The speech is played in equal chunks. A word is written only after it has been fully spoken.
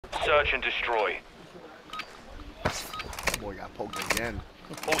Search and destroy. Boy got poked again.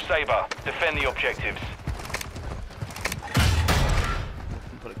 All Saber, defend the objectives.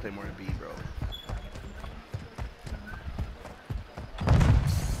 Put a claymore in B, bro.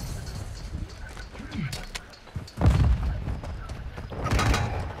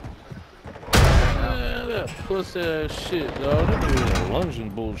 Man, that pussy ass shit, dog. That dude is lunging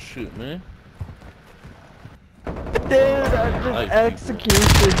bullshit, man. Dude, I just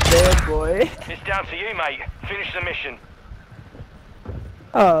executed bad boy. It's down to you, mate. Finish the mission.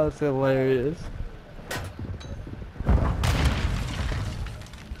 Oh, it's hilarious.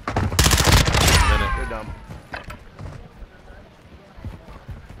 You're dumb.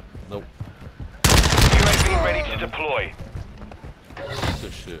 Nope. UAV ready to deploy.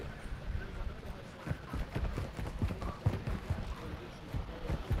 Good shit.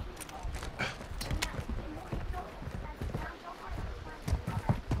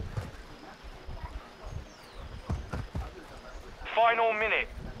 Final minute.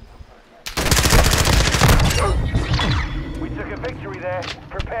 We took a victory there.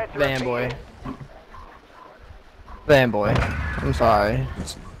 Prepare to Fanboy. Fanboy. I'm sorry.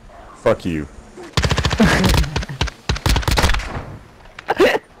 Fuck you.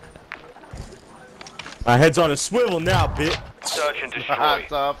 My head's on a swivel now, bitch. Search and destroy.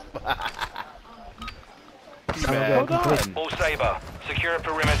 Tough. Hold on. All Saber, secure a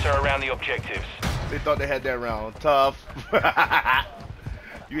perimeter around the objectives. They thought they had that round. Tough.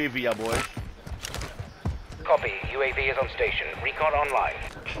 UAV, y'all boys. Copy. UAV is on station. Recon online.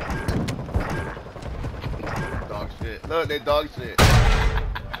 Dog shit. Look, they dog shit.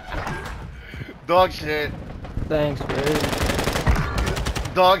 Dog shit. Thanks, Riz.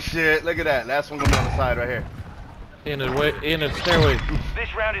 Dog shit. Look at that. Last one gonna be on the side right here. In the way, in the stairway.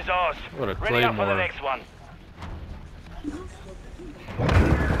 This round is ours. What a Ready up for the claymore. next one.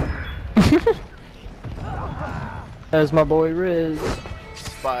 That's my boy Riz.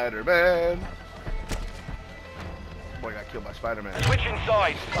 Spider-Man. Boy got killed by Spider-Man. Switching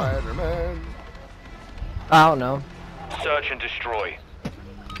sides. Spider-Man. I don't know. Search and destroy.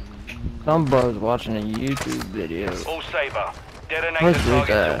 Some bro's watching a YouTube video. All Saber, detonate Where's the Riz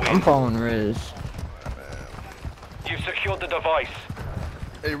target at? to I'm win. following Riz. You've secured the device.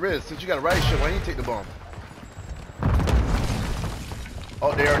 Hey Riz, since you got a right shit, why don't you take the bomb?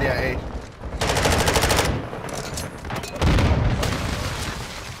 Oh, they already at A.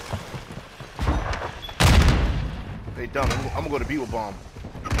 They dumb. I'm gonna go to B with bomb.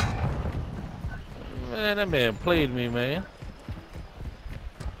 Man, that man played me, man.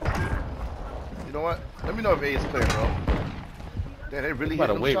 You know what? Let me know if A is clear, bro. Damn, they really About hit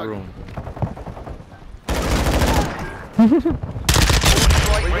a them weight shotgun. room.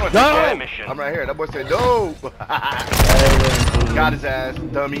 No! Mission. I'm right here. That boy said no. Got his ass,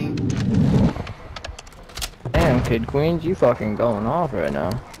 dummy. Damn, Kid Queens, you fucking going off right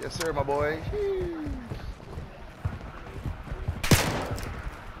now. Yes, sir, my boy.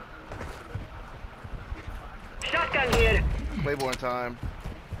 Shotgun here. Playboy time.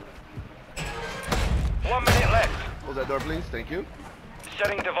 1 minute left. Close that door, please. Thank you.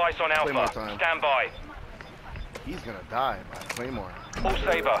 Setting device on Claymore Alpha. time. Stand by. He's gonna die by Claymore. All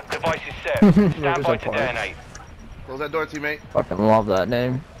Saber, device is set. Stand by to detonate. Close that door, teammate. Fucking love that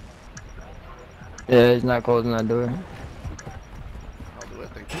name. Yeah, he's not closing that door. I'll do it.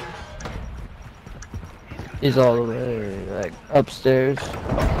 Thank you. He's all the way, like, upstairs.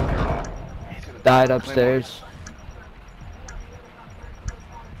 Died upstairs.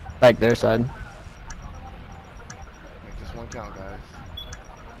 Like their side. Make this one count, guys.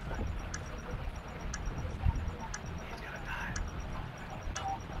 He's gonna die.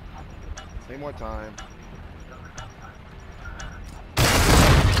 Say more time.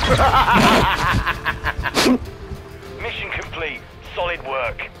 Mission complete. Solid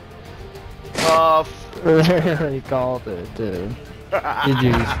work. Tough. He called it, too.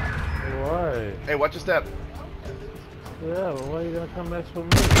 GG's. Why? Hey, watch your step. Yeah, but why you gonna come mess with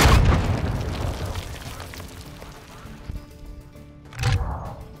me?